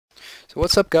So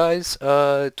what's up guys,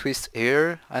 Twist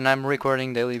here, and I'm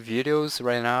recording daily videos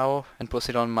right now and post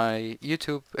it on my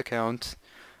YouTube account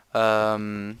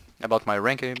about my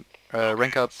rank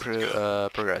up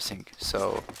progressing.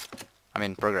 So, I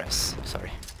mean progress,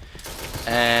 sorry.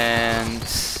 And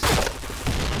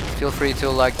feel free to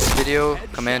like this video,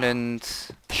 comment and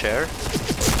share.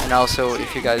 And also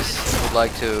if you guys would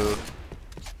like to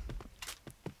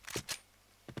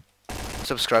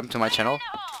subscribe to my channel,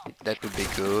 that would be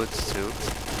good too.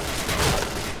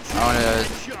 I wanna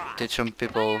teach some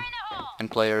people and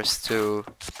players too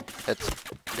that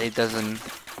they don't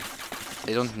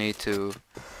need to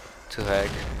hack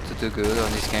to do good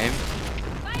on this game.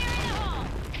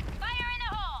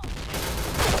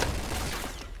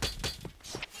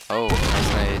 Oh,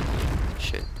 nice nade.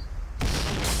 Shit.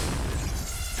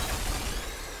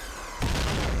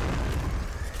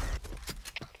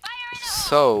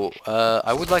 So,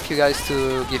 I would like you guys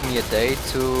to give me a day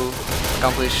to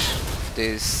accomplish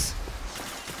this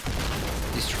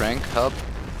rank hub.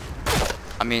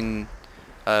 I mean,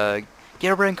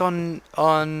 get a rank on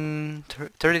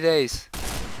 30 days.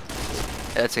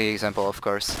 That's an example, of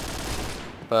course.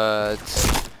 But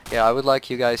yeah, I would like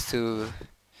you guys to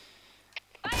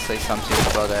say something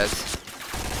about that.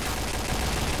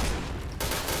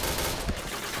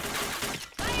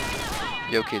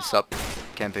 Yo kids, stop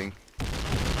camping.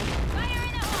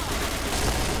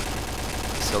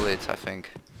 Solid, I think.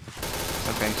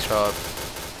 Something sharp.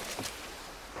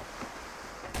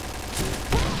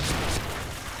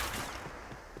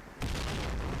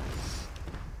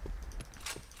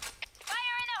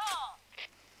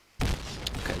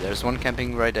 Okay, there's one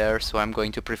camping right there, so I'm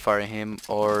going to pre-fire him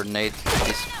or nade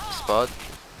this spot.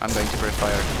 I'm going to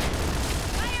pre-fire.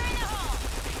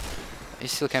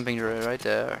 He's still camping right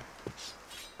there.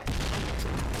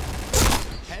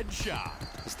 Headshot.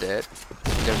 He's dead.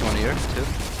 There's one here too.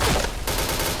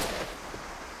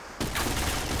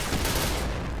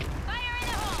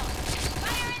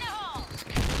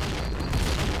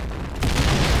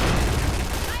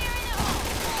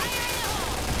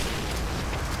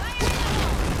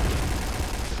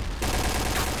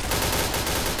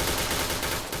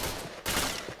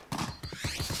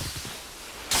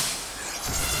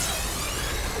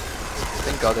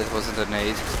 Thank God it wasn't a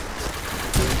nade.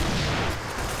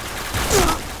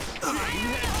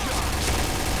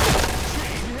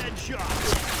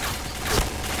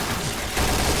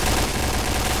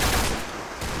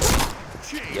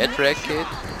 Get wrecked, kid.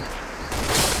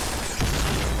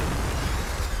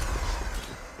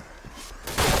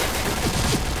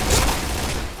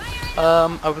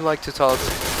 I would like to talk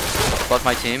about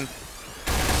my team.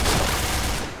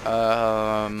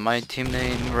 My team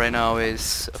name right now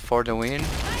is For the Win.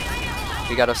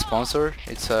 We got a sponsor.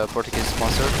 It's a Portuguese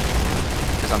sponsor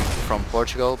because I'm from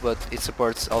Portugal, but it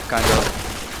supports all kinds of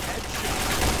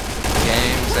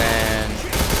games and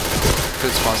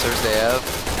good sponsors they have,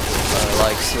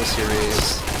 like Steel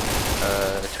Series,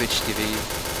 Twitch TV.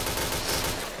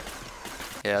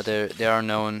 Yeah, they are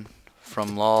known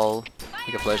from LoL,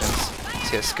 League of Legends,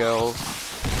 CS:GO.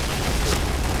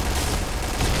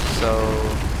 So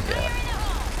yeah.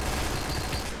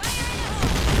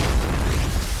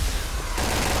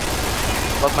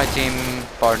 But my team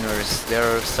partners, we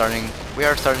are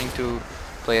starting to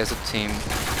play as a team.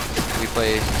 We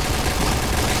play,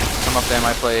 some of them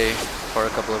I play for a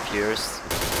couple of years,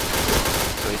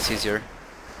 so it's easier.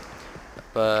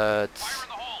 But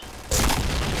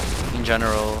in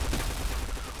general,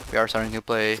 we are starting to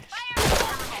play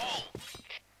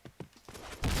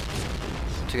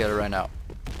together right now.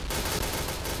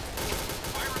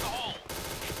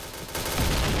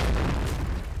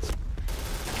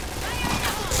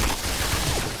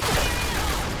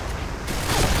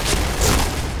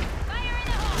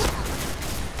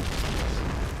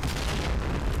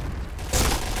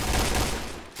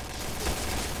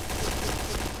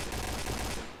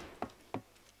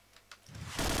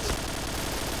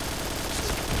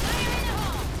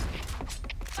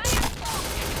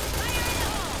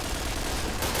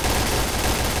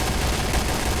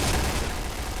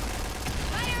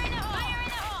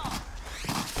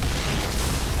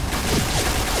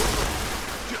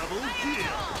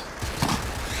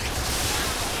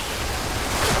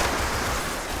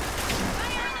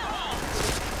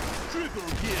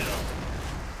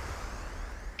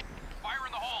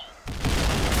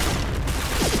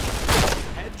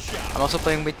 I'm also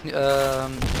playing with a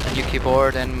new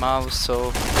keyboard and mouse,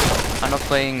 so I'm not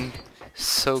playing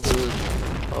so good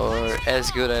or as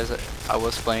good as I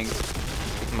was playing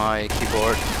with my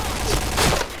keyboard,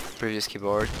 previous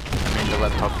keyboard, I mean the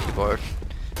laptop keyboard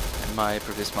and my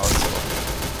previous mouse. So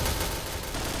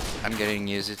I'm getting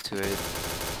used to it.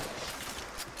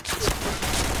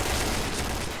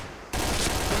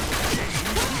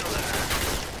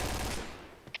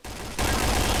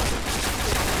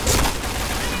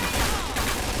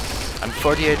 I'm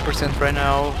 48% right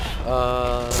now.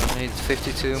 I need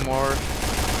 52 more.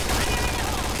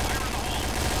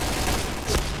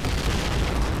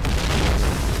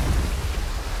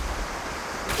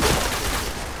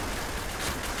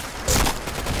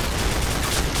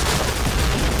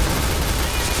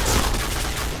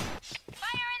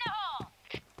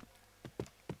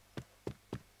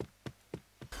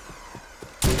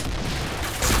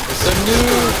 It's a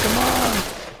nuke! Come on!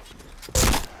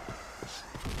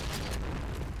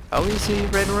 How easy,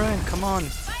 Red Rank? Come on!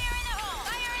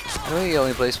 I know he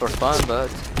only plays for fun, but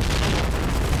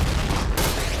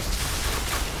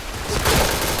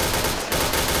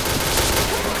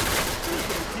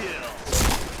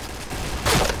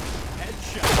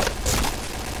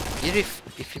even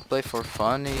if you play for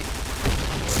fun,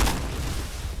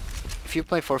 if you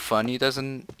play for fun, you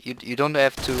don't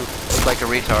have to look like a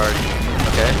retard,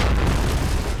 okay?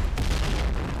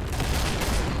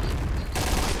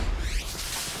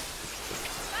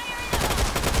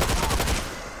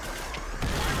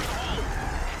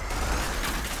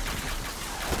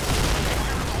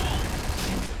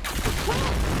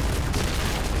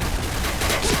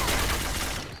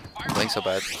 I'm playing so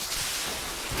bad. See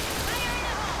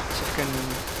if I can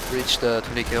reach the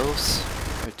 20 kills,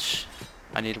 which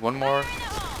I need one more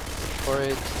for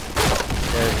it.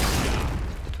 There's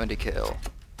the 20 kill.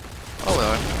 Oh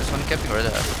well, there's one camping right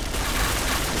there.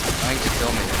 Trying to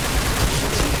kill me.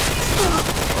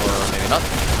 Or maybe not.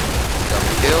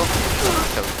 Double kill.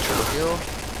 Triple kill.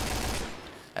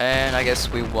 And I guess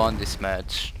we won this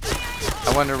match.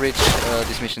 I want to reach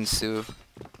these missions too.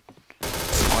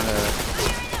 I want to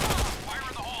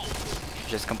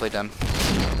just complete them.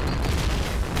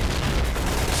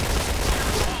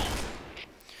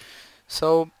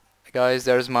 So, guys,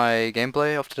 there's my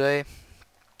gameplay of today.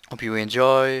 Hope you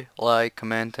enjoy, like,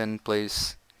 comment, and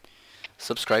please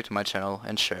subscribe to my channel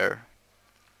and share.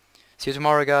 See you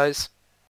tomorrow, guys.